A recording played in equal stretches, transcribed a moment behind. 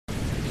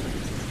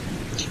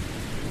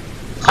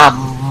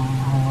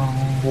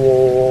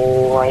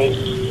Boy,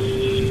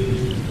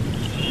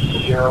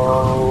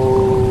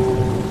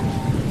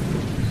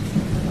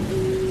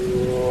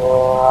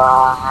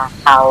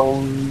 how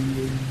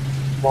much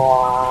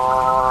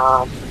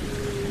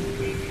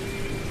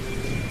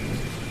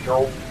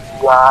you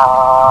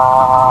want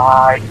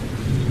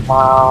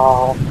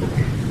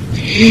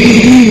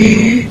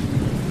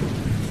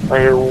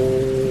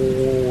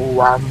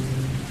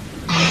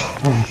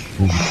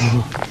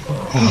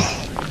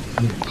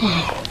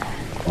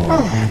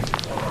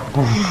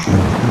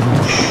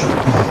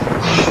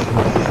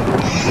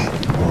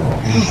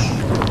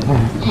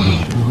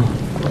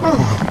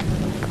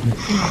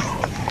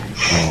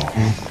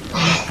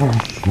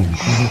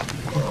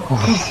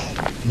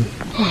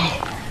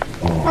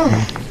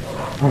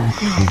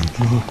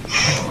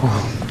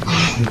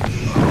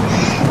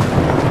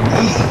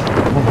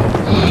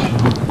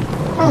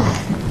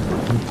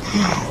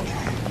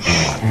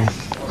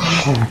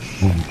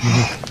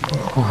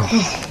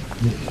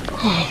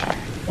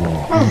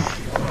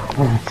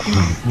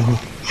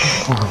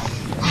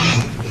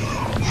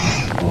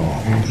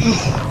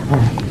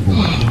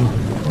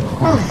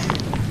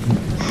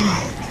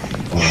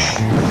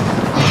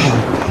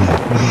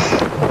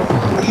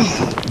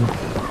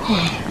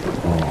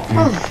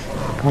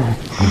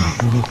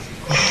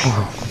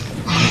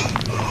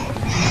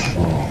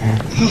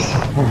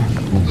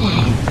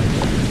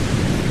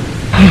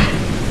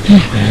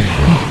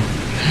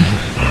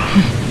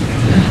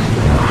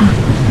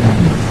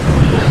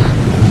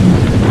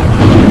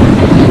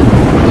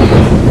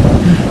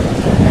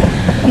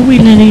Are we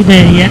nearly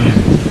there yet?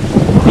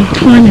 We've been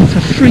climbing for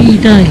 3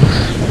 days.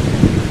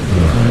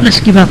 Let's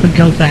give up and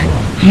go back.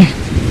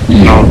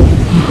 No,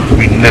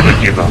 we never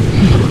give up.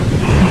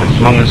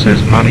 As long as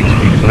there's money to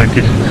be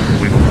collected,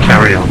 we will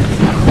carry on.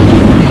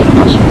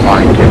 That's what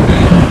I do.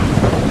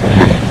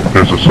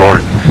 There's a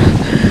sign.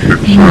 It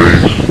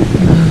says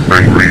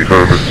Angry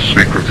Hermit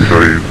Secret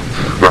Cave.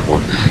 That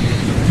one.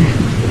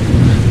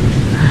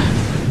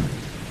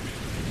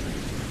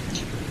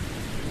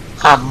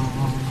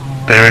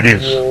 There it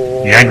is.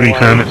 The Angry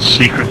Hermit's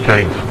secret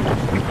cave.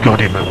 We've got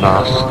him at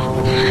last.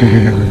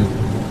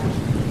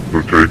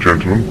 Okay,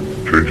 gentlemen,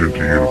 change into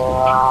uniforms.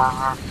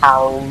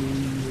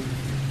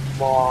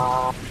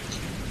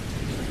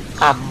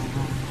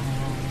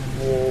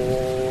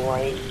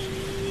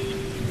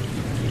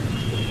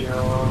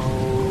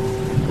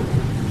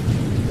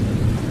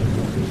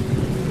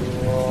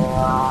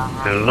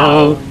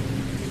 Hello?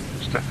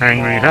 Mr.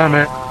 Angry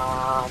Hermit?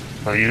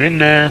 Are you in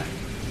there?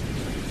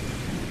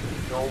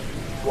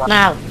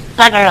 No,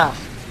 bugger off.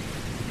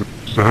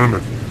 Mr.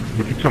 Hermit,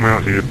 would you come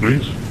out here,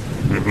 please?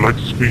 We would like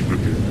to speak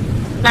with you.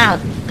 No,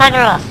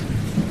 bugger off.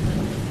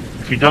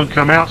 If you don't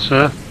come out,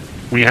 sir,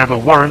 we have a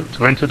warrant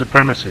to enter the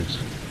premises.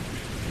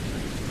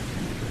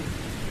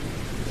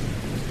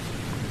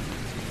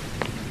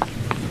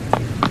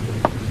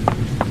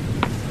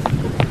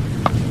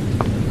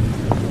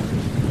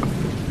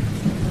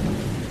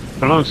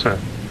 Hello, sir.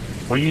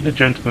 Are you the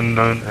gentleman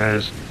known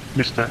as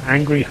Mr.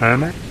 Angry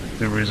Hermit,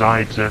 who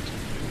resides at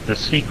the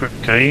Secret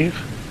Cave,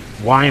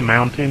 Y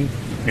Mountain,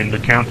 in the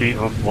county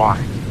of Y?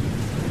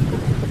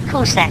 Of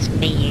course that's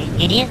me,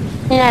 you idiot.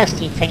 Who else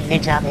do you think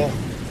lives up here?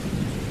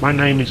 My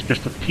name is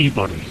Mr.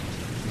 Peabody,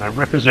 and I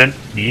represent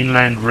the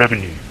Inland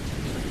Revenue.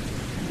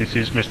 This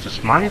is Mr.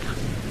 Smythe.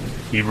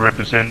 He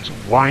represents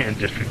Y and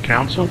District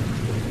Council.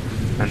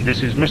 And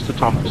this is Mr.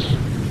 Thomas.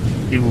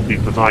 He will be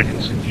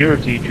providing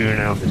security during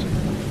our visit.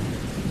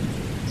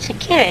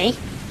 Security?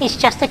 He's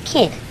just a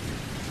kid.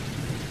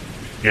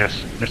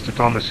 Yes, Mr.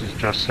 Thomas is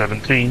just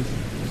 17.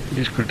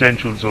 His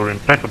credentials are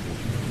impeccable.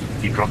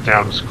 He dropped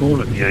out of school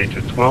at the age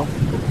of 12.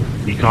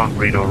 He can't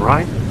read or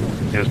write.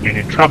 He has been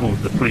in trouble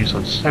with the police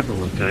on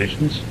several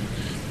occasions.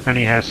 And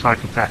he has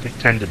psychopathic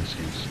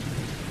tendencies.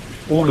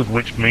 All of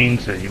which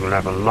means that he will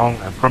have a long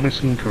and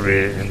promising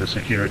career in the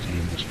security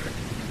industry.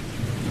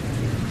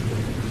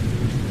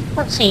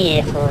 What's he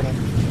here for then?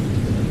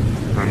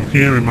 I'm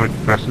here in my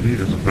capacity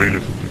as a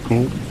bailiff of the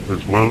court,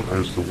 as well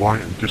as the Y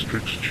and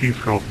District's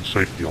Chief Health and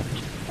Safety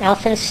Officer.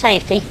 Health and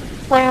safety?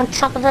 We're on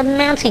top of a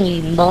mountain,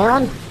 you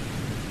moron.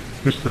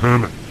 Mr.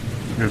 Hermit,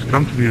 it has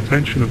come to the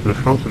attention of the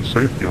Health and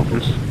Safety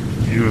Office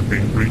that you have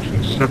been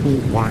breaching several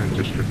Y and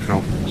District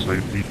health and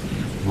safety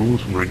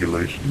rules and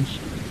regulations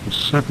for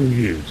several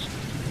years,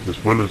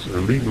 as well as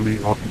illegally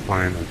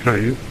occupying a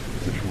cave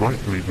which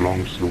rightfully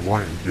belongs to the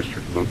Y and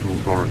District local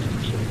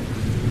authorities.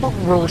 What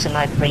rules am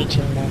I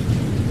breaching then?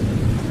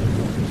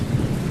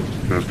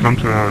 It has come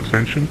to our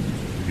attention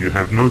that you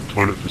have no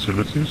toilet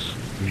facilities,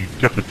 and you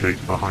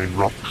defecate behind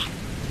rocks,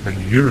 and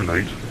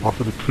urinate off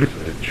of the cliff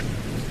edge.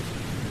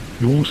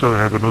 You also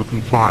have an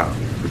open fire,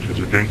 which is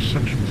against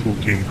Section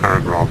 14,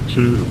 Paragraph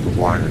 2 of the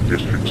Y and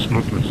District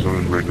Smokeless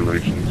Zone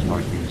Regulations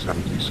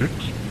 1976,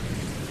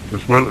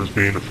 as well as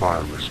being a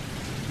fire risk.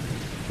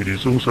 It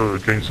is also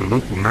against the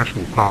local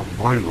national park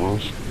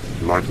bylaws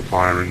to light a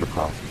fire in the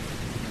park.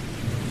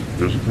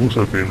 It has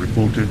also been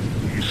reported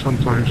that you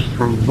sometimes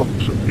throw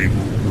rocks at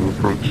people who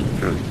approach the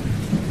cave.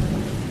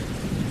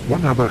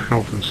 One other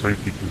health and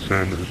safety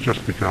concern has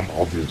just become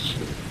obvious.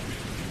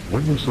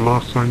 When was the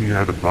last time you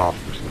had a bath,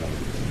 Mr. Allen?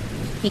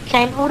 You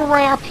came all the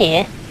way up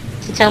here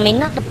to tell me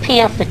not to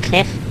pee off the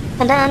cliff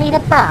and that I need a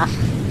bath.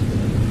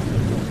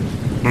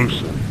 No,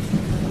 sir.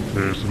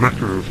 There is a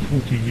matter of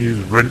 40 years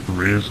rent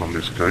arrears on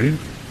this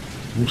cave,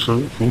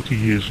 also 40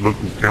 years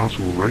local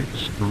council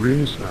rates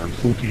arrears and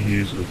 40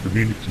 years of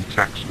community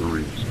tax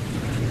arrears.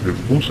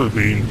 We've also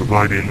been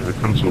providing a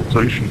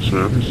consultation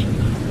service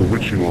for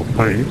which you are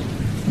paid.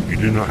 You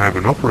do not have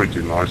an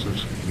operating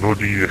license, nor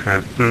do you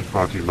have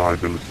third-party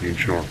liability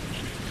insurance.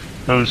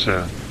 No,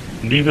 sir.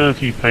 Neither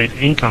of you paid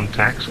income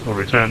tax or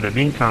returned an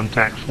income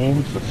tax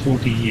form for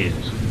 40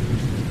 years.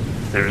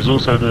 There is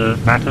also the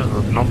matter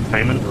of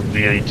non-payment of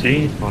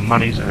VAT on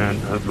monies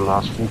earned over the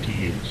last 40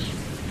 years.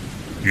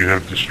 You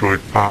have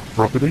destroyed park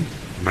property,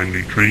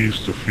 mainly trees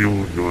to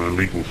fuel your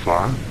illegal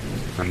fire,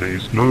 and there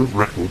is no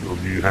record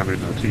of you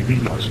having a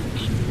TV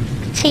license.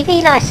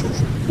 TV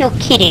license? You're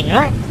kidding,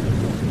 right?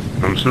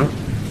 No, sir.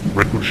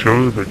 Records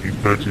show that you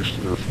purchased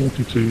a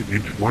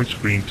 42-inch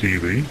widescreen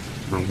TV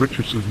from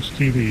Richardson's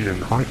TV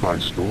and Hi-Fi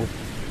store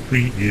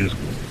 3 years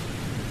ago.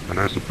 And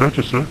as the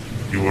purchaser,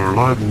 you are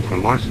liable for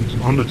license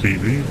on the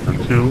TV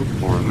until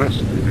or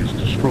unless it is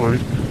destroyed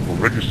or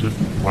registered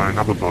by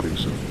another body,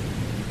 sir.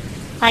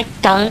 I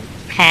don't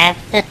have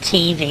a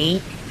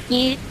TV,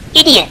 you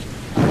idiot!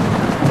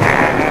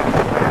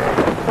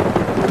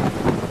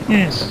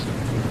 Yes,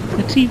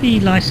 the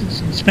TV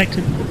license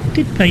inspector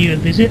did pay you a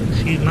visit a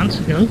few months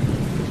ago,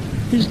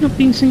 but has not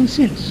been seen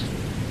since.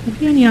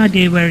 Have you any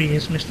idea where he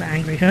is, Mr.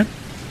 Angry Hermit?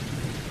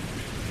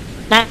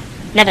 No,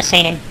 never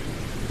seen him.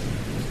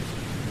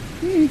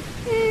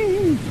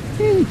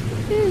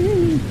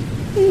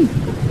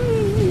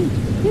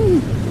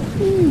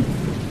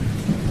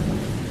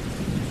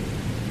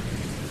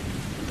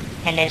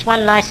 And there's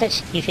one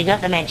license you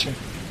forgot to mention.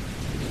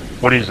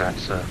 What is that,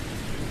 sir?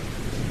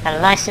 A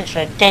license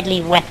for a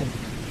deadly weapon.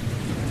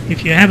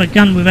 If you have a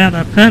gun without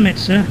a permit,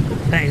 sir,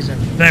 that is a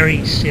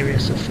very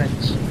serious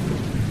offence.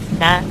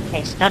 No,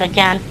 it's not a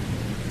gun.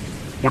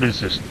 What is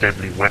this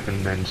deadly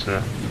weapon then,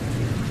 sir?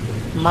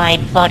 My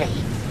body.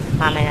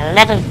 I'm an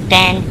 11th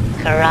Dan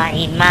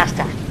karate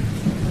master.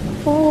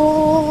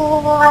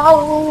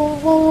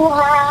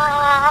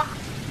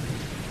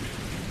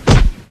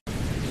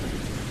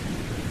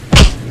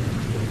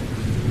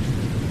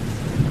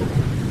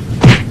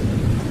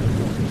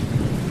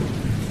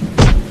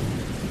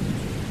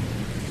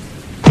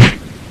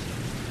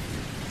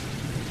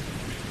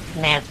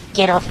 Now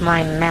get off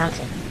my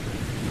mountain.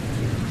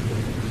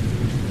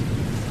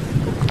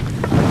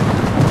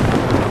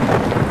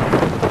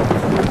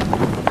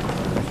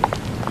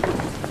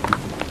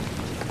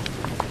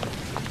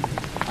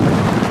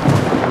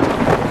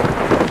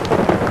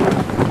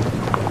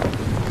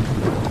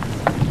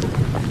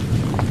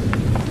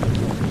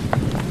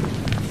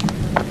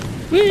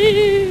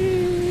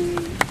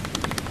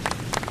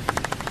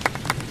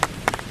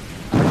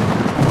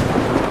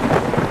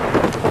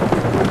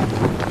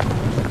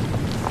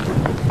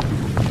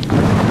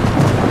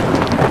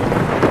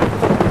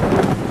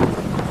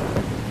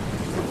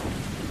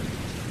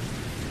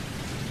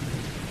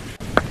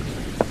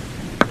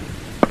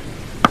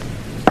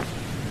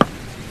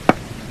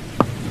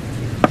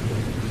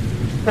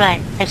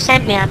 Right, they've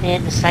sent me up here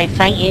to say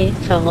thank you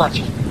for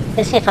watching.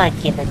 As if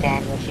I'd give a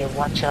damn if you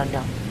watch or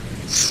not.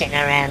 Sitting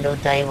around all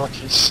day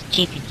watching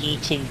stupid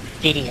YouTube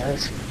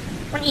videos.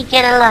 When you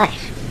get a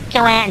life, go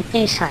out and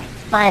do something.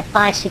 Buy a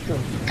bicycle,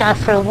 go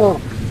for a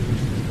walk,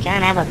 go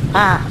and have a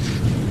bath.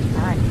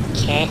 I don't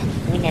care,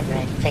 we never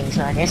had things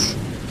like this.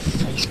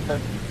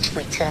 Facebook,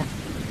 Twitter,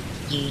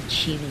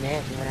 YouTube,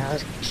 and when I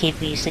was a kid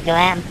we used to go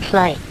out and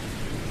play.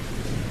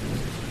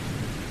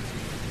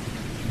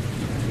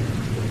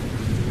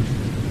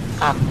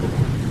 Up.